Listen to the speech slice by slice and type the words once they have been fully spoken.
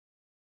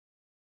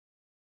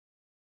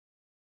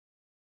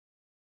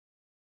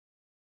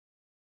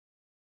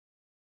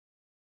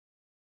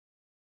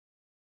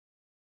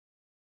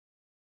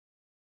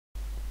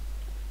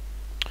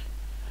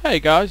Hey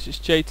guys, it's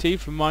JT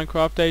from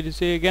Minecraft A to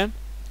Z again,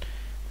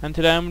 and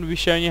today I'm going to be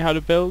showing you how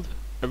to build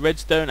a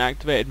redstone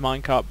activated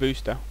minecart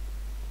booster.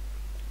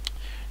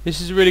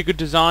 This is a really good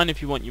design if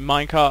you want your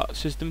minecart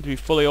system to be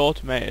fully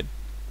automated.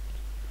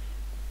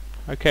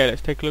 Okay,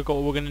 let's take a look at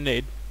what we're going to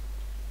need.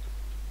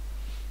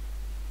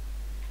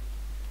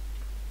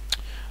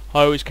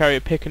 I always carry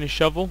a pick and a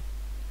shovel.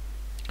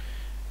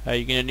 You're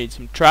going to need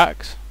some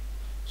tracks,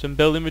 some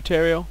building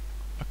material,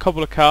 a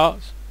couple of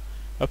carts,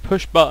 a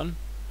push button,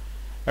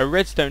 a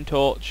redstone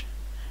torch,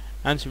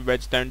 and some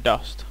redstone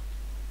dust.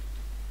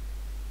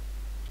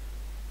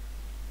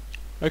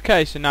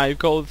 Okay, so now you've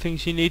got all the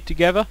things you need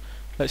together.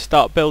 Let's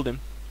start building.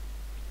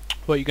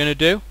 What you're going to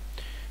do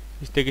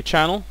is dig a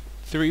channel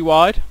 3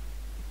 wide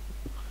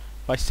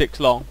by 6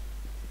 long.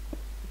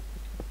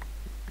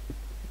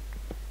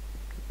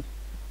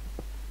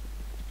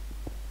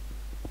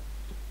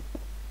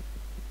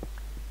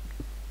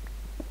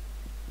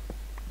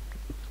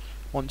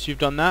 Once you've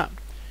done that,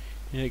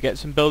 you need to get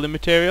some building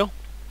material,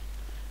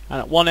 and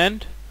at one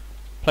end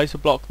place a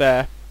block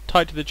there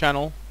tied to the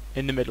channel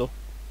in the middle.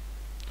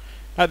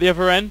 At the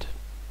other end,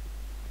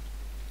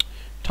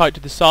 tight to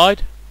the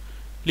side,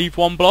 leave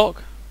one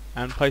block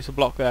and place a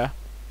block there,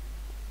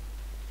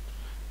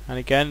 and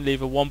again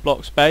leave a 1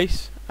 block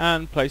space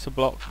and place a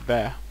block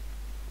there.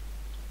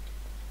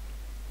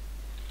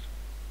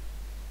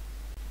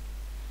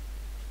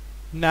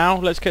 Now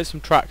let's get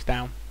some tracks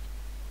down.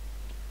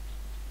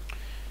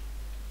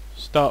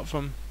 Start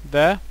from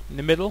there in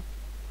the middle,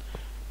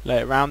 lay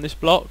it around this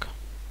block,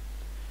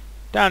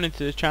 down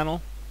into the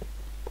channel,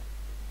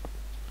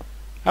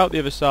 out the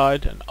other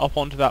side and up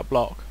onto that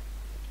block.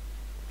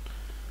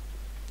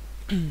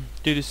 Do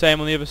the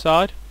same on the other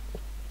side,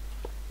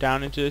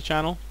 down into the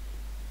channel,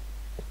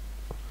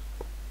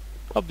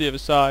 up the other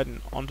side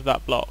and onto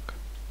that block.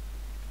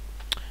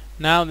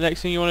 Now the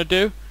next thing you want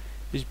to do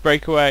is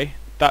break away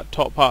that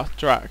top part of the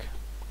track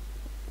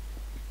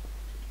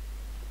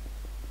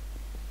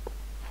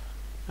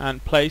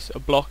and place a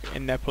block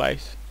in their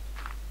place.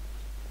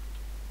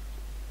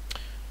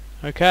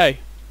 Okay,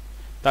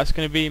 that's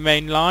going to be your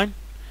main line.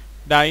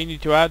 Now you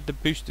need to add the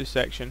booster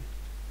section.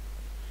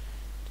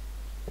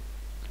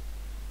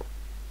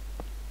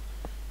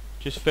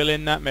 Just fill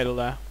in that middle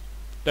there.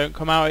 Don't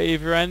come out at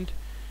either end.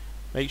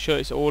 Make sure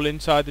it's all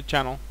inside the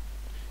channel.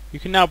 You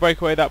can now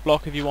break away that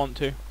block if you want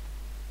to.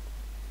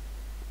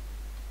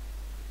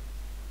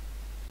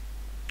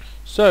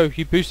 So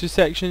your booster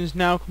section is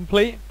now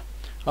complete.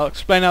 I'll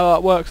explain how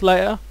that works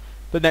later,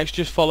 but next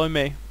just follow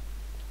me.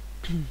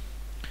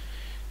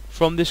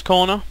 From this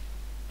corner,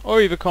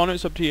 or either corner,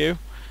 it's up to you.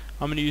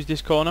 I'm going to use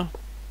this corner.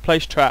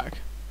 Place track.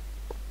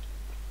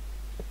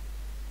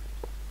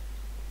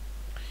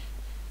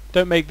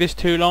 Don't make this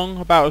too long,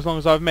 about as long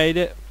as I've made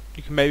it.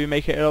 You can maybe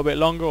make it a little bit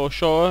longer or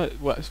shorter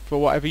for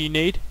whatever you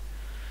need.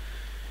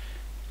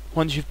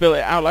 Once you've built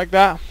it out like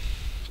that,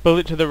 build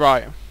it to the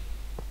right.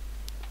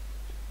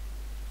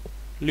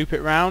 Loop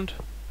it round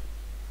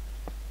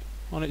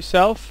on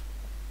itself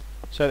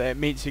so that it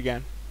meets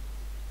again.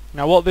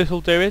 Now what this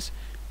will do is,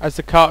 as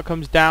the cart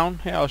comes down,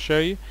 here I'll show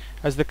you,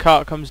 as the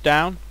cart comes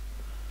down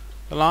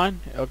the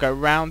line, it'll go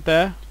round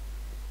there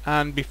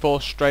and be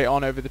forced straight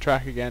on over the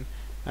track again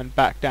and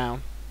back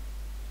down.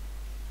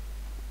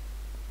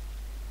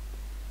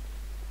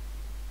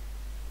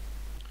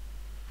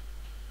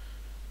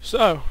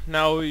 So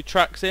now all your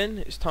tracks in,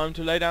 it's time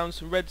to lay down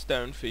some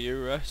redstone for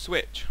your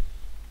switch.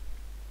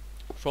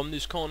 From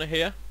this corner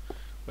here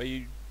where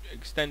you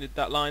extended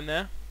that line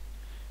there,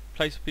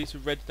 place a piece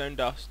of redstone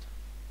dust.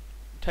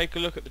 Take a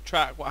look at the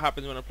track. What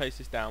happens when I place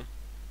this down?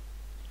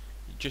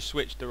 You just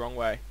switched the wrong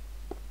way.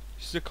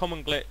 This is a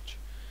common glitch.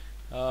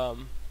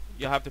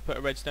 You'll have to put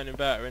a redstone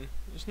inverter in.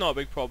 It's not a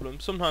big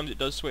problem. Sometimes it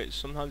does switch,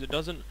 sometimes it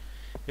doesn't.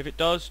 If it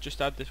does,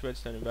 just add this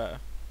redstone inverter.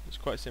 It's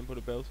quite simple to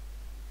build.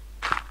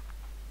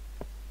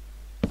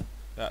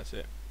 That's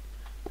it.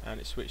 And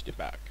it switched it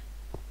back.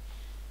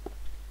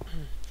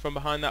 From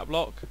behind that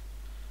block,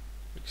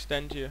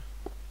 extend your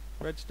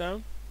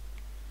redstone.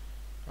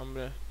 I'm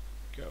going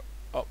to go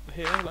up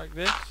here like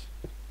this,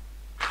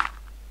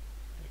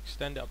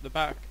 extend it up the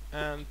back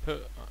and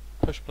put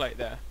a push plate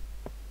there.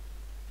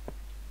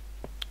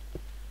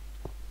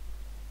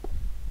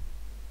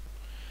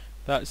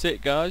 That's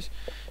it guys,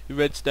 your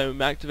redstone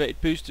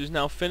activated booster is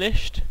now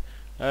finished.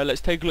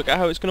 Let's take a look at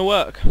how it's going to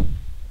work.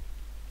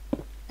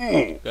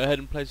 Go ahead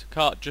and place a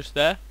cart just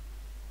there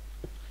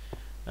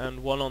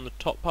and one on the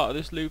top part of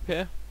this loop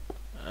here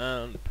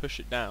and push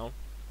it down.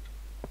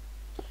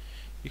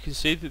 You can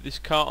see that this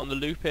cart on the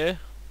loop here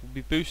will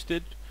be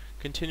boosted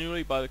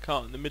continually by the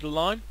cart in the middle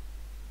line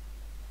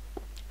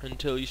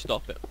until you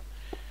stop it.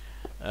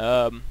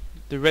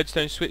 The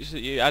redstone switch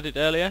that you added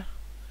earlier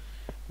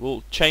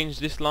will change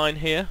this line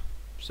here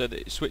so that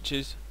it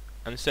switches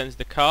and sends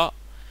the cart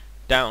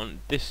down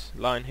this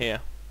line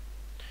here.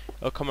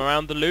 It'll come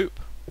around the loop,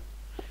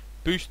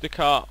 boost the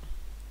cart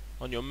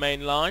on your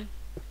main line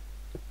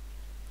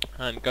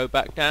and go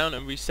back down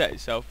and reset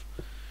itself,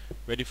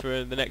 ready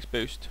for the next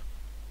boost.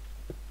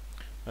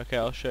 Okay,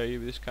 I'll show you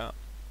with this cart.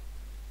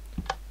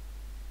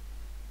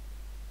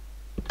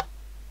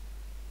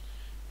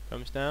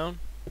 Comes down,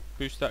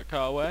 boosts that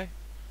car away,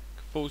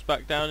 falls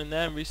back down in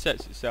there and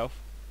resets itself.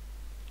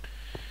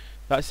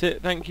 That's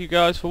it. Thank you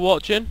guys for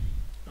watching.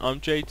 I'm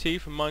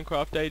JT from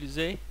Minecraft A to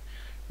Z.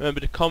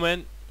 Remember to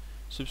comment,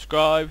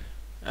 subscribe,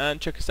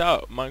 and check us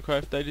out at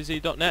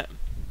minecraftatoz.net.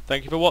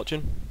 Thank you for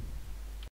watching.